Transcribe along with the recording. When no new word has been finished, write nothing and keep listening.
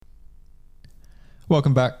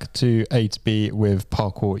Welcome back to A to B with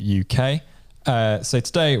Parkour UK. So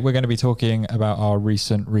today we're going to be talking about our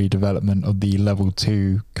recent redevelopment of the level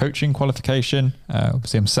 2 coaching qualification.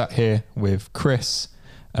 Obviously I'm sat here with Chris.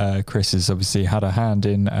 Chris has obviously had a hand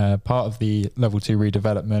in part of the level 2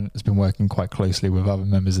 redevelopment, has been working quite closely with other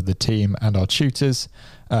members of the team and our tutors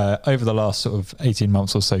over the last sort of 18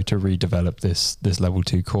 months or so to redevelop this level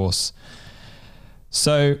 2 course.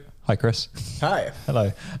 So, hi Chris. Hi.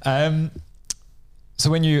 Hello. So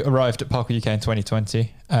when you arrived at Parkour UK in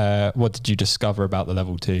 2020, what did you discover about the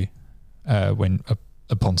level 2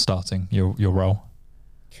 upon starting your role?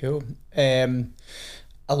 Cool. A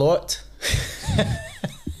lot.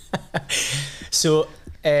 So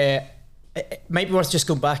it might be worth just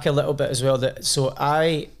going back a little bit as well. So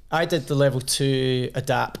I did the level 2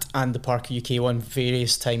 adapt and the Parkour UK one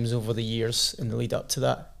various times over the years in the lead up to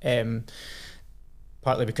that.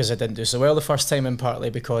 Partly because I didn't do so well the first time, and partly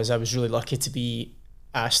because I was really lucky to be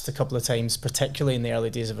asked a couple of times, particularly in the early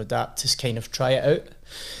days of adapt, to kind of try it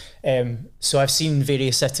out. So I've seen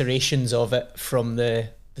various iterations of it, from the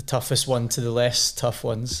toughest one to the less tough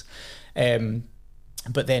ones.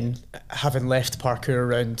 But then having left Parkour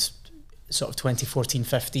around sort of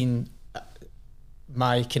 2014-15,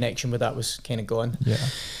 my connection with that was kind of gone. Yeah.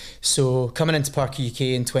 So coming into Parkour UK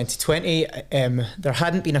in 2020, there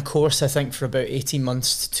hadn't been a course, I think, for about 18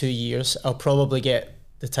 months to 2 years. I'll probably get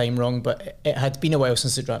the time wrong, but it had been a while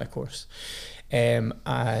since they'd ran a course.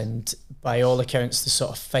 And by all accounts, the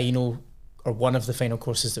sort of final, or one of the final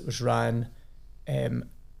courses that was ran,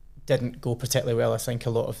 didn't go particularly well. I think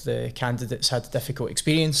a lot of the candidates had a difficult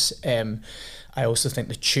experience. I also think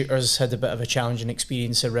the tutors had a bit of a challenging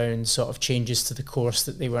experience around sort of changes to the course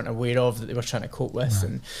that they weren't aware of, that they were trying to cope with.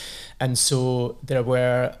 Right. And so there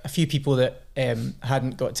were a few people that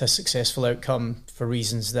hadn't got to a successful outcome for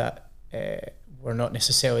reasons that were not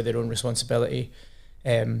necessarily their own responsibility.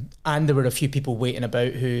 And there were a few people waiting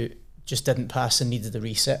about who just didn't pass and needed a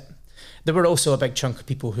reset. There were also a big chunk of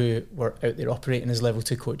people who were out there operating as level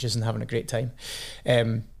 2 coaches and having a great time.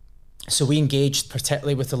 So we engaged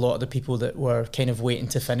particularly with a lot of the people that were kind of waiting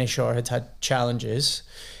to finish or had challenges,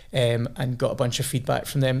 and got a bunch of feedback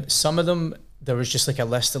from them. Some of them, there was just like a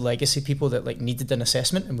list of legacy people that like needed an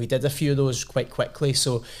assessment, and we did a few of those quite quickly.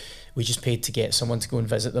 So we just paid to get someone to go and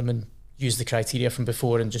visit them and use the criteria from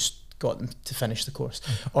before and just got them to finish the course.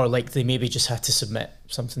 Okay. Or like they maybe just had to submit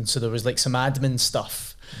something. So there was like some admin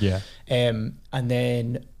stuff. Yeah. And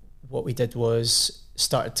then what we did was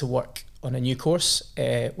started to work on a new course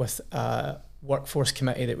with a workforce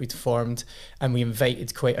committee that we'd formed, and we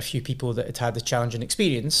invited quite a few people that had had a challenging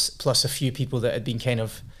experience, plus a few people that had been kind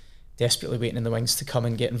of desperately waiting in the wings to come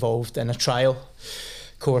and get involved in a trial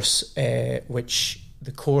course, which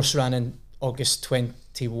the course ran in August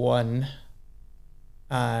 21,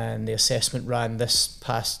 and the assessment ran this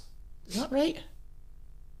past, is that right?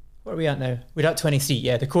 What are we at now? We're at 23.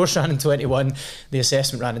 Yeah, the course ran in 21, the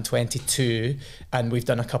assessment ran in 22, and we've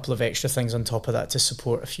done a couple of extra things on top of that to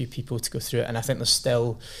support a few people to go through it. And I think there's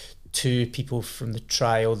still 2 people from the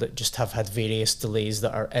trial that just have had various delays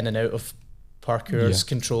that are in and out of Parkour's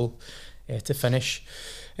control to finish.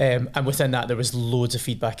 And within that, there was loads of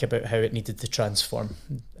feedback about how it needed to transform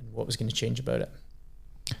and what was going to change about it.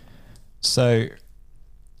 So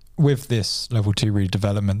with this level 2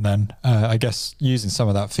 redevelopment then, I guess using some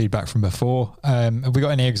of that feedback from before, have we got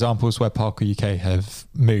any examples where Parkour UK have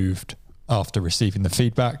moved after receiving the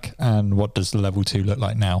feedback, and what does the level 2 look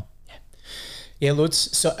like now? Yeah,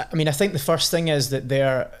 loads. So, I mean, I think the first thing is that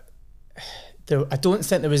I don't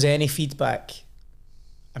think there was any feedback.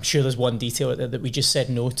 I'm sure there's one detail that we just said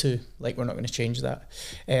no to, like we're not going to change that.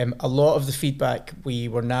 A lot of the feedback, we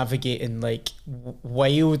were navigating like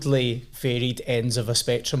wildly varied ends of a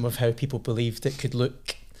spectrum of how people believed it could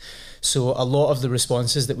look. So a lot of the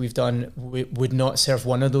responses that we've done would not serve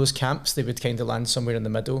one of those camps. They would kind of land somewhere in the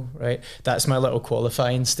middle, right? That's my little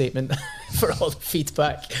qualifying statement for all the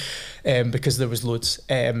feedback, because there was loads.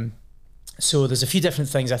 So there's a few different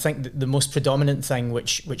things. I think the most predominant thing,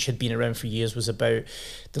 which had been around for years, was about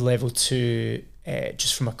the level 2,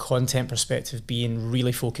 just from a content perspective, being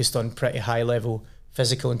really focused on pretty high level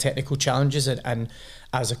physical and technical challenges, and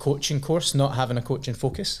as a coaching course, not having a coaching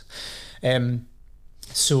focus.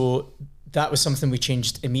 So that was something we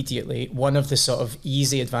changed immediately. One of the sort of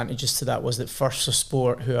easy advantages to that was that First for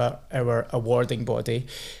Sport, who are our awarding body,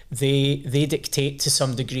 they dictate to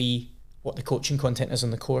some degree what the coaching content is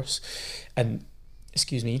on the course. And,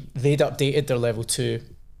 they'd updated their level 2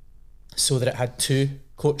 so that it had 2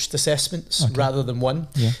 coached assessments rather than 1.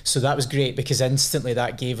 Yeah. So that was great, because instantly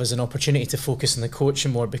that gave us an opportunity to focus on the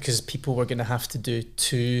coaching more, because people were going to have to do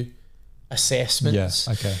 2 assessments.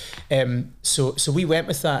 Yeah, okay. So we went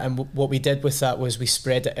with that, and what we did with that was we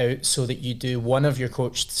spread it out so that you do one of your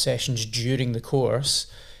coached sessions during the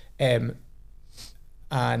course, and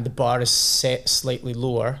the bar is set slightly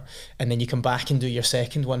lower, and then you come back and do your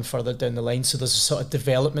second one further down the line. So there's a sort of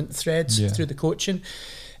development threads through the coaching.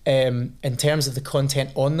 In terms of the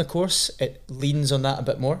content on the course, it leans on that a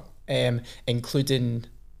bit more, including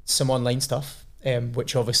some online stuff,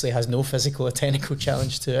 which obviously has no physical or technical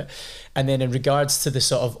challenge to it. And then in regards to the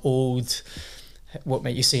sort of old, what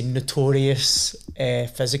might you say, notorious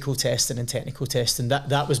physical testing and technical testing,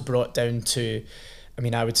 that was brought down to, I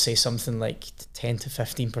mean, I would say something like 10 to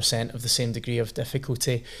 15% of the same degree of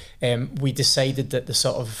difficulty. We decided that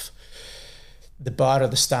the bar or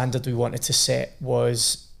the standard we wanted to set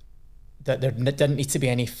was that there didn't need to be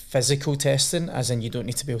any physical testing, as in you don't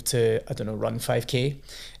need to be able to, I don't know, run 5K.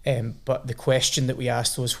 But the question that we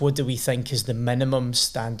asked was, what do we think is the minimum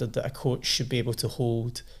standard that a coach should be able to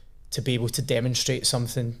hold to be able to demonstrate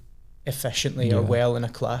something efficiently or well in a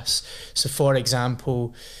class? So for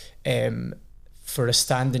example, for a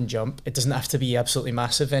standing jump, it doesn't have to be absolutely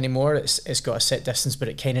massive anymore. It's got a set distance, but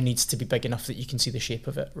it kind of needs to be big enough that you can see the shape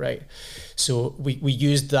of it, right? So we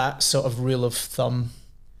used that sort of rule of thumb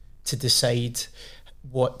to decide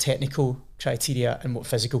what technical criteria and what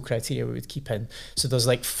physical criteria we would keep in. So there's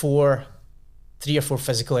like 3 or 4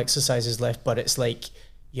 physical exercises left, but it's like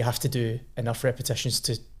you have to do enough repetitions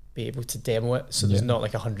to be able to demo it. So there's not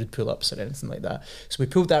like 100 pull-ups or anything like that. So we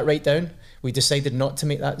pulled that right down. We decided not to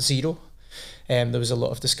make that 0. There was a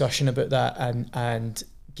lot of discussion about that, and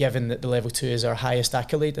given that the level 2 is our highest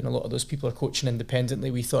accolade and a lot of those people are coaching independently,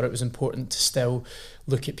 we thought it was important to still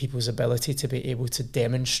look at people's ability to be able to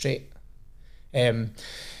demonstrate. And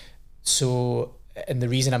the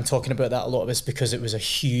reason I'm talking about that a lot is because it was a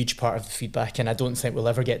huge part of the feedback, and I don't think we'll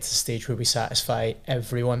ever get to the stage where we satisfy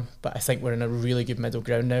everyone, but I think we're in a really good middle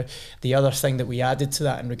ground now. The other thing that we added to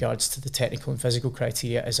that in regards to the technical and physical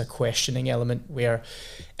criteria is a questioning element, where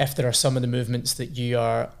if there are some of the movements that you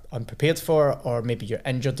are unprepared for, or maybe you're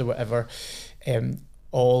injured or whatever,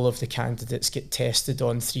 all of the candidates get tested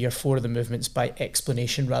on 3 or 4 of the movements by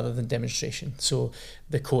explanation rather than demonstration. So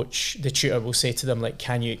the tutor will say to them, like,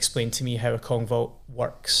 can you explain to me how a Kong vault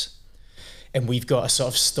works? And we've got a sort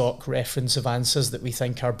of stock reference of answers that we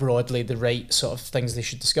think are broadly the right sort of things they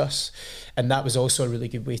should discuss. And that was also a really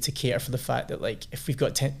good way to cater for the fact that, like, if we've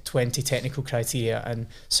got 20 technical criteria and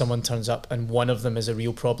someone turns up and one of them is a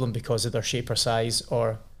real problem because of their shape or size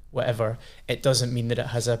or whatever, it doesn't mean that it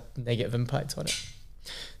has a negative impact on it.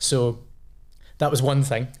 So that was one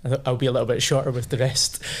thing. I'll be a little bit shorter with the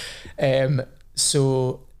rest.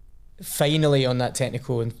 So finally, on that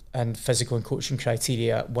technical and physical and coaching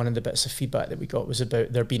criteria, one of the bits of feedback that we got was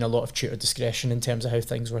about there being a lot of tutor discretion in terms of how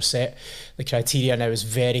things were set. The criteria now is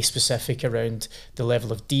very specific around the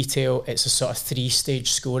level of detail. It's a sort of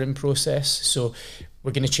 3-stage scoring process. So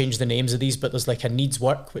we're going to change the names of these, but there's like a needs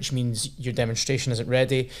work, which means your demonstration isn't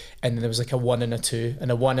ready. And then there was like a 1 and a 2. And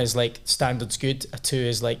a 1 is like standard's good. A 2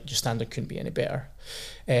 is like your standard couldn't be any better.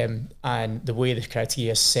 And the way the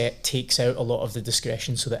criteria is set takes out a lot of the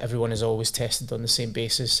discretion so that everyone is always tested on the same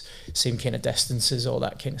basis, same kind of distances, all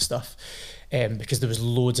that kind of stuff. Because there was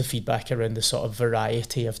loads of feedback around the sort of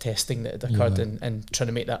variety of testing that had occurred and trying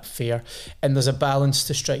to make that fair. And there's a balance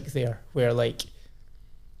to strike there where, like,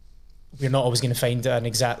 we're not always going to find an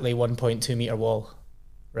exactly 1.2 meter wall,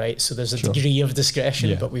 right? So there's a degree of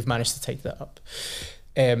discretion, but we've managed to tighten that up.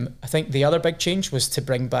 I think the other big change was to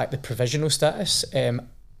bring back the provisional status.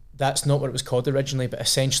 That's not what it was called originally, but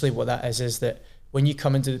essentially what that is that when you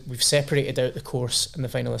come into, we've separated out the course and the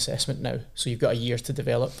final assessment now, so you've got a year to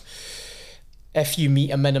develop. If you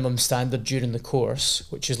meet a minimum standard during the course,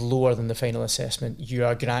 which is lower than the final assessment, you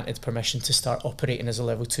are granted permission to start operating as a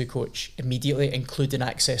level 2 coach immediately, including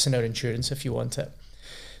accessing our insurance if you want it.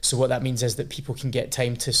 So what that means is that people can get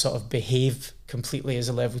time to sort of behave completely as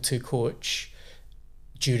a level 2 coach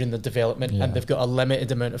during the development, and they've got a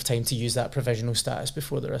limited amount of time to use that provisional status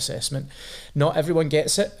before their assessment. Not everyone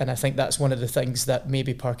gets it, and I think that's one of the things that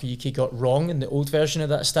maybe Parkour UK got wrong in the old version of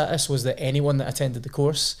that status, was that anyone that attended the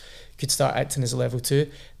course could start acting as a level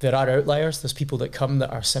 2. There are outliers. There's people that come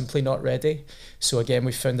that are simply not ready. So again,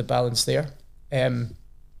 we've found the balance there. In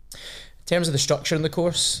terms of the structure in the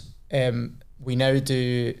course, we now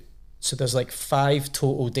do, so there's like 5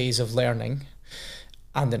 total days of learning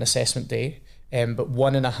and an assessment day. But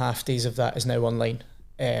 1.5 days of that is now online.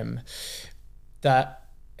 That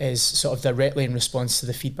is sort of directly in response to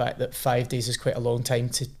the feedback that 5 days is quite a long time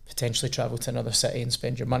to potentially travel to another city and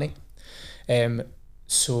spend your money.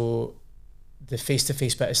 So the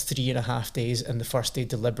face-to-face bit is 3.5 days, and the first day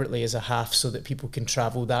deliberately is a half so that people can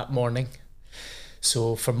travel that morning.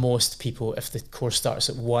 So for most people, if the course starts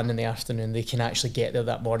at 1 in the afternoon, they can actually get there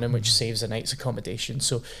that morning, which saves a night's accommodation.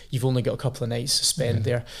 So you've only got a couple of nights to spend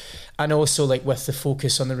there. And also, like, with the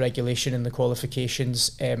focus on the regulation and the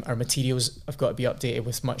qualifications, our materials have got to be updated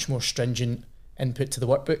with much more stringent input to the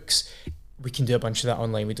workbooks. We can do a bunch of that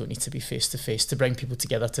online. We don't need to be face-to-face. To bring people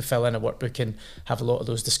together to fill in a workbook and have a lot of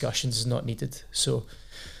those discussions is not needed. So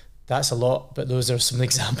that's a lot, but those are some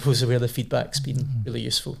examples of where the feedback's been really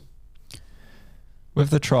useful. With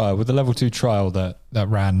the trial, with the level 2 trial that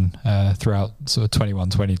ran throughout sort of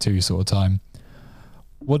 21-22 sort of time,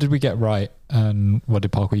 what did we get right and what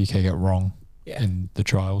did Parkour UK get wrong in the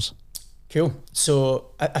trials? Cool.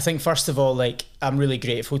 So I think, first of all, like, I'm really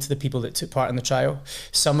grateful to the people that took part in the trial.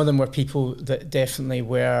 Some of them were people that definitely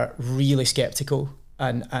were really skeptical,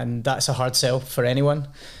 and that's a hard sell for anyone.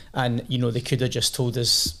 And, you know, they could have just told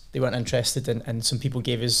us they weren't interested, and some people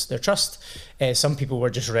gave us their trust. Some people were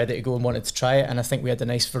just ready to go and wanted to try it, and I think we had a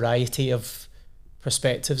nice variety of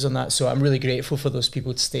perspectives on that. So I'm really grateful for those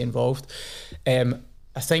people to stay involved.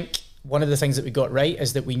 I think one of the things that we got right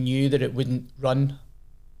is that we knew that it wouldn't run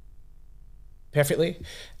perfectly,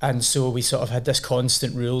 and so we sort of had this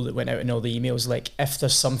constant rule that went out in all the emails, like, if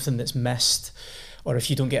there's something that's missed, or if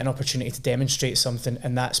you don't get an opportunity to demonstrate something,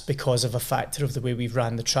 and that's because of a factor of the way we've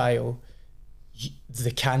ran the trial,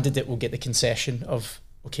 the candidate will get the concession of,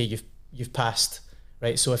 okay, you've passed,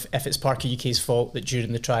 right? So if it's Parkour UK's fault that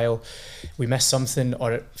during the trial we miss something,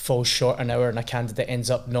 or it falls short an hour and a candidate ends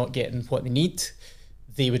up not getting what they need,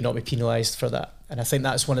 they would not be penalised for that. And I think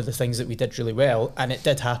that's one of the things that we did really well, and it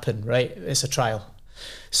did happen, right? It's a trial.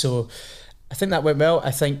 So I think that went well.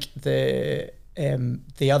 I think the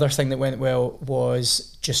other thing that went well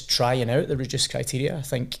was just trying out the reduced criteria. I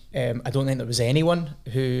think I don't think there was anyone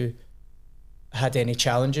who had any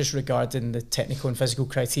challenges regarding the technical and physical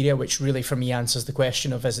criteria, which really for me answers the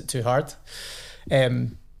question of, is it too hard?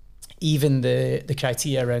 Even the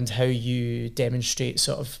criteria around how you demonstrate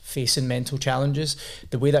sort of facing mental challenges,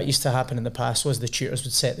 the way that used to happen in the past was the tutors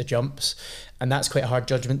would set the jumps, and that's quite a hard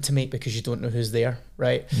judgment to make because you don't know who's there,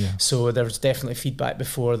 right? Yeah. So there was definitely feedback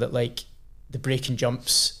before that, like, the breaking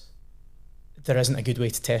jumps, there isn't a good way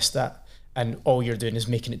to test that, and all you're doing is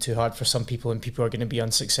making it too hard for some people, and people are going to be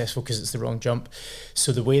unsuccessful because it's the wrong jump.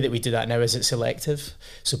 So the way that we do that now is it's elective,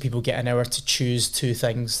 so people get an hour to choose 2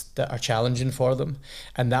 things that are challenging for them,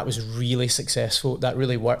 and that was really successful. That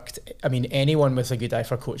really worked. I mean, anyone with a good eye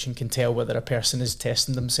for coaching can tell whether a person is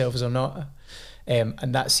testing themselves or not,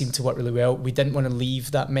 and that seemed to work really well. We didn't want to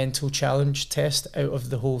leave that mental challenge test out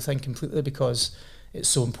of the whole thing completely because it's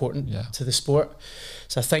so important to the sport.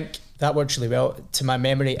 So I think that worked really well. To my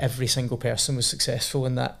memory, every single person was successful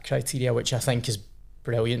in that criteria, which I think is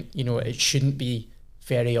brilliant. You know, it shouldn't be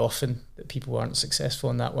very often that people aren't successful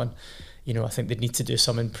in that one. You know, I think they'd need to do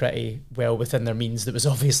something pretty well within their means that was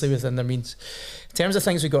obviously within their means. In terms of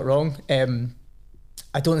things we got wrong,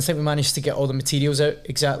 I don't think we managed to get all the materials out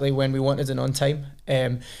exactly when we wanted and on time.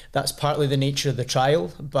 That's partly the nature of the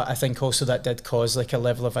trial, but I think also that did cause like a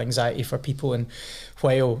level of anxiety for people. And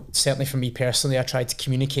while certainly for me personally, I tried to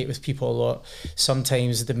communicate with people a lot,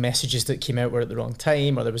 sometimes the messages that came out were at the wrong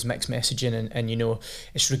time, or there was mixed messaging, and you know,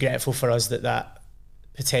 it's regretful for us that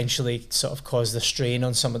potentially sort of caused a strain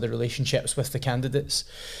on some of the relationships with the candidates.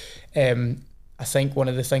 I think one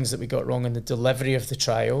of the things that we got wrong in the delivery of the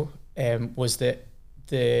trial was that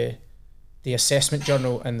the assessment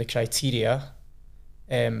journal and the criteria,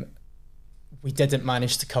 we didn't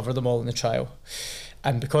manage to cover them all in the trial.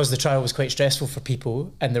 And because the trial was quite stressful for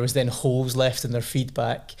people and there was then holes left in their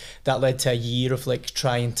feedback, that led to a year of like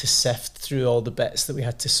trying to sift through all the bits that we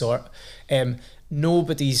had to sort.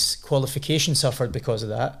 Nobody's qualification suffered because of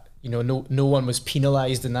that. You know, no one was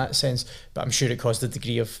penalised in that sense, but I'm sure it caused a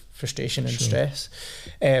degree of frustration and stress.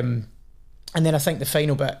 And then I think the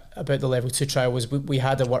final bit about the level 2 trial was we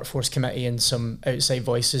had a workforce committee and some outside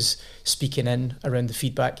voices speaking in around the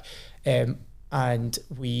feedback, and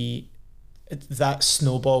that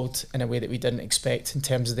snowballed in a way that we didn't expect in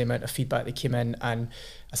terms of the amount of feedback that came in. And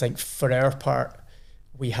I think for our part,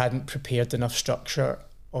 we hadn't prepared enough structure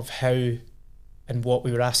of how and what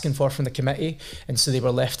we were asking for from the committee, and so they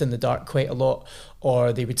were left in the dark quite a lot,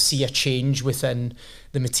 or they would see a change within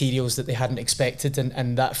the materials that they hadn't expected,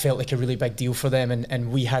 and that felt like a really big deal for them,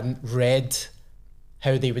 and we hadn't read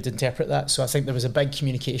how they would interpret that. So I think there was a big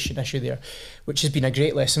communication issue there, which has been a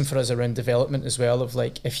great lesson for us around development as well, of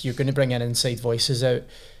like, if you're going to bring in inside voices out,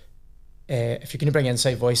 if you're going to bring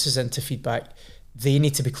inside voices into feedback, they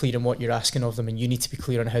need to be clear on what you're asking of them, and you need to be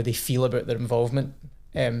clear on how they feel about their involvement.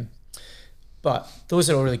 But those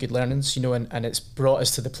are all really good learnings, you know, and it's brought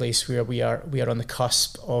us to the place where we are on the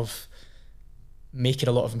cusp of making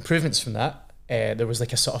a lot of improvements from that. There was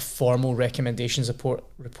like a sort of formal recommendations report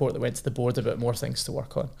that went to the board about more things to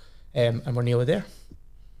work on, and we're nearly there.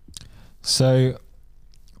 So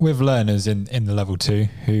with learners in the level 2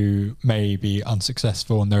 who may be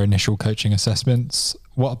unsuccessful in their initial coaching assessments,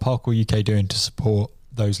 what are Parkour UK doing to support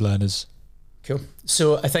those learners? Cool.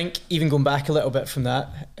 So I think even going back a little bit from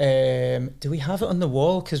that, do we have it on the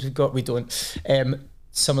wall? Because we don't.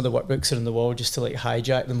 Some of the workbooks are on the wall just to like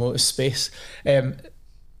hijack the Motus space.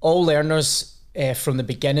 All learners from the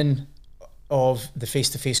beginning of the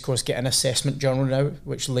face-to-face course get an assessment journal now,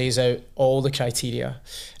 which lays out all the criteria,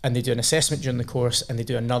 and they do an assessment during the course and they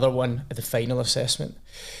do another one at the final assessment.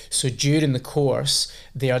 So during the course,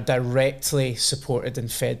 they are directly supported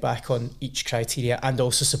and fed back on each criteria, and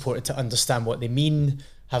also supported to understand what they mean,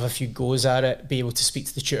 have a few goes at it, be able to speak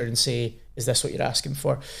to the tutor and say, is this what you're asking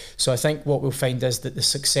for? So I think what we'll find is that the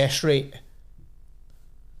success rate,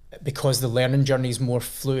 because the learning journey is more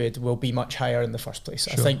fluid, will be much higher in the first place.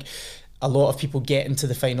 Sure. I think a lot of people get into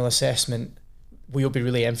the final assessment, we'll be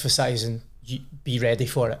really emphasising, be ready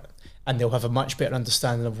for it. And they'll have a much better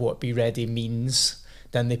understanding of what be ready means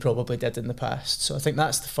than they probably did in the past. So I think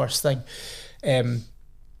that's the first thing.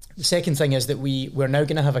 The second thing is that we're now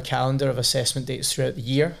going to have a calendar of assessment dates throughout the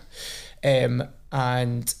year.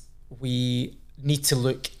 And we need to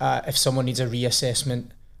look at, if someone needs a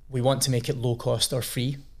reassessment, we want to make it low cost or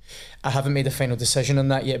free. I haven't made a final decision on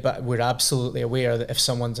that yet, but we're absolutely aware that if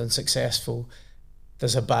someone's unsuccessful,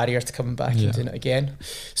 there's a barrier to coming back and doing it again.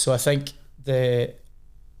 So I think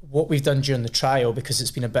what we've done during the trial, because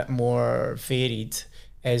it's been a bit more varied,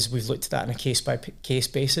 is we've looked at that on a case-by-case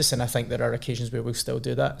basis, and I think there are occasions where we'll still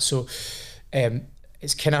do that. So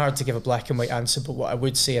it's kind of hard to give a black and white answer, but what I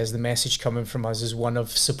would say is the message coming from us is one of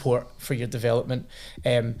support for your development.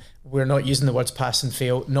 We're not using the words pass and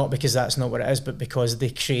fail, not because that's not what it is, but because they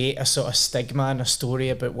create a sort of stigma and a story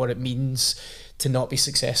about what it means to not be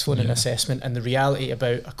successful in an assessment. And the reality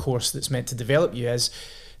about a course that's meant to develop you is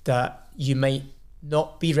that you might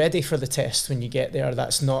not be ready for the test when you get there.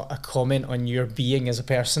 That's not a comment on your being as a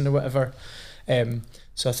person or whatever.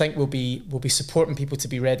 So I think we'll be supporting people to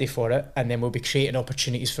be ready for it, and then we'll be creating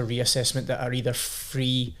opportunities for reassessment that are either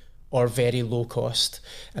free or very low cost.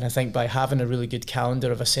 And I think by having a really good calendar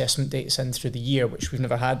of assessment dates in through the year, which we've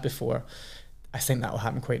never had before, I think that will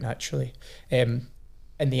happen quite naturally. In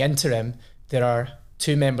the interim, there are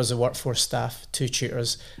 2 members of workforce staff, 2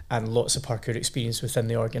 tutors, and lots of parkour experience within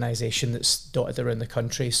the organisation that's dotted around the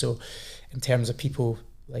country. So in terms of people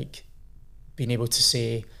like being able to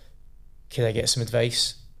say, can I get some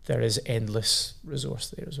advice? There is endless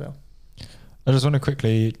resource there as well. I just want to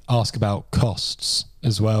quickly ask about costs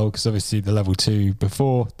as well, because obviously the level 2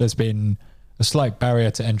 before, there's been a slight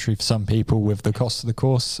barrier to entry for some people with the cost of the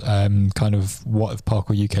course. Kind of what have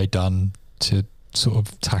Parkour UK done to sort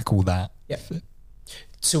of tackle that? Yeah.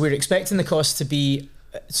 So we're expecting the cost to be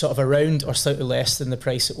sort of around or slightly less than the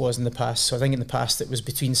price it was in the past. So I think in the past it was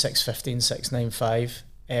between 650 and 695.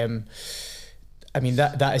 I mean,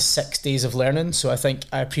 that is 6 days of learning. So I think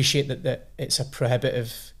I appreciate that it's a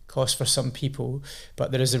prohibitive cost for some people,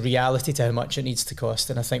 but there is a reality to how much it needs to cost.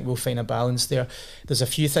 And I think we'll find a balance there. There's a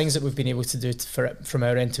few things that we've been able to do from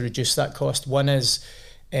our end to reduce that cost. One is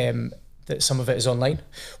that some of it is online.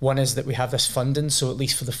 One is that we have this funding. So at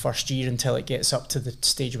least for the first year, until it gets up to the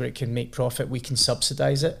stage where it can make profit, we can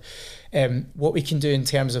subsidise it. What we can do in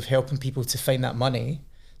terms of helping people to find that money,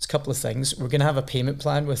 it's a couple of things. We're going to have a payment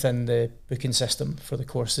plan within the booking system for the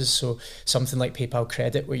courses. So something like PayPal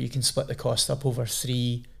Credit, where you can split the cost up over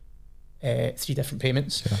three different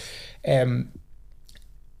payments. Yeah.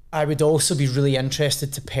 I would also be really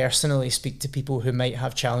interested to personally speak to people who might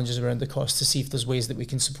have challenges around the cost to see if there's ways that we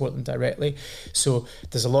can support them directly. So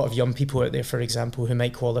there's a lot of young people out there, for example, who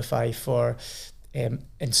might qualify for in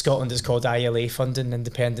Scotland it's called ILA funding,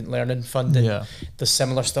 independent learning funding. Yeah. There's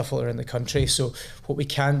similar stuff all around the country. So what we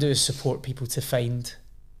can do is support people to find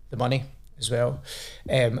the money as well.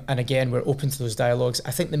 And again, we're open to those dialogues.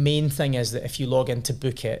 I think the main thing is that if you log in to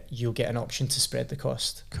book it, you'll get an option to spread the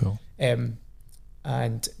cost. Cool.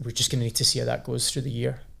 And we're just going to need to see how that goes through the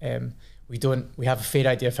year. We have a fair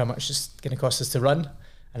idea of how much it's going to cost us to run,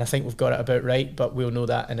 and I think we've got it about right, but we'll know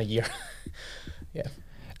that in a year. Yeah.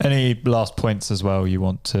 Any last points as well you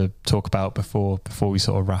want to talk about before we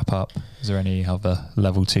sort of wrap up? Is there any other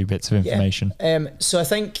level 2 bits of information? Yeah. So I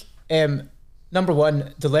think number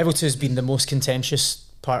one, the level 2 has been the most contentious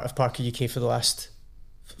part of Parkour UK for the last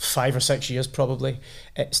 5 or 6 years probably.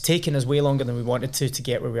 It's taken us way longer than we wanted to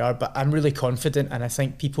get where we are, but I'm really confident, and I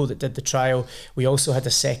think people that did the trial, we also had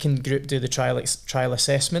a second group do the trial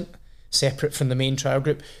assessment separate from the main trial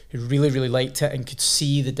group, who really liked it and could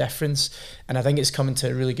see the difference, and I think it's coming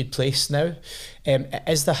to a really good place now. It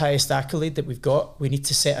is the highest accolade that we've got. We need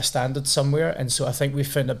to set a standard somewhere, and so I think we've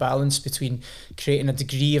found a balance between creating a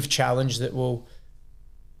degree of challenge that will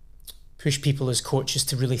push people as coaches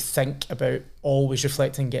to really think about always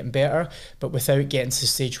reflecting and getting better, but without getting to the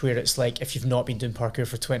stage where it's like, if you've not been doing parkour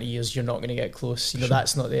for 20 years, you're not going to get close. Sure.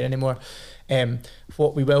 That's not there anymore.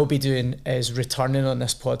 What we will be doing is returning on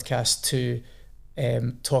this podcast to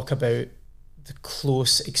talk about the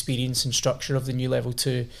close experience and structure of the new level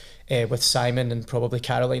 2 with Simon and probably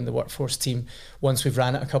Caroline, the workforce team, once we've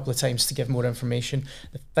ran it a couple of times to give more information.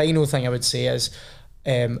 The final thing I would say is,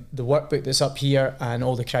 the workbook that's up here and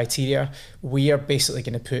all the criteria, we are basically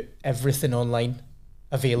going to put everything online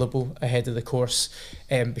available ahead of the course,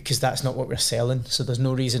 because that's not what we're selling, so there's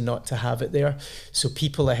no reason not to have it there. So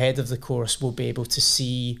people ahead of the course will be able to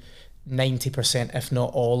see 90%, if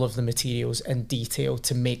not all, of the materials in detail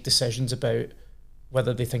to make decisions about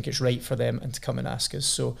whether they think it's right for them and to come and ask us.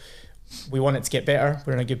 So we want it to get better.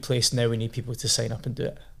 We're in a good place now. We need people to sign up and do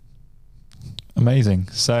it. Amazing.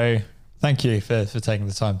 So thank you for taking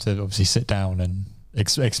the time to obviously sit down and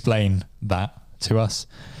explain that to us.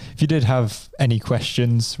 If you did have any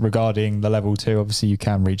questions regarding the level 2, obviously you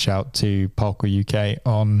can reach out to Parkour UK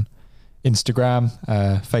on Instagram,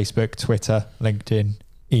 Facebook, Twitter, LinkedIn,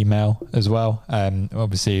 email as well.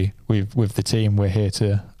 Obviously with the team, we're here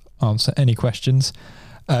to answer any questions.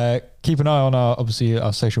 Keep an eye on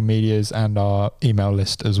our social medias and our email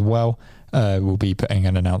list as well. We'll be putting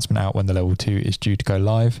an announcement out when the level 2 is due to go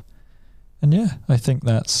live. And yeah, I think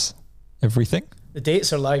that's everything. The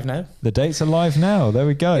dates are live now. The dates are live now. There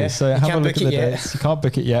we go. Yeah, so have a look at the dates. You can't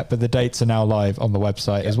book it yet, but the dates are now live on the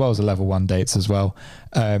website, as well as the level 1 dates as well.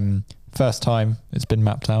 First time it's been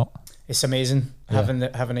mapped out. It's amazing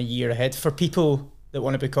having a year ahead for people that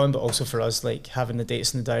want to book on, but also for us, like having the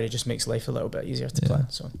dates in the diary just makes life a little bit easier to plan.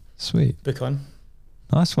 So sweet. Book on.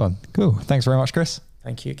 Nice one. Cool. Thanks very much, Chris.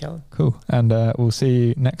 Thank you, Callum. Cool. And we'll see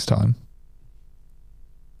you next time.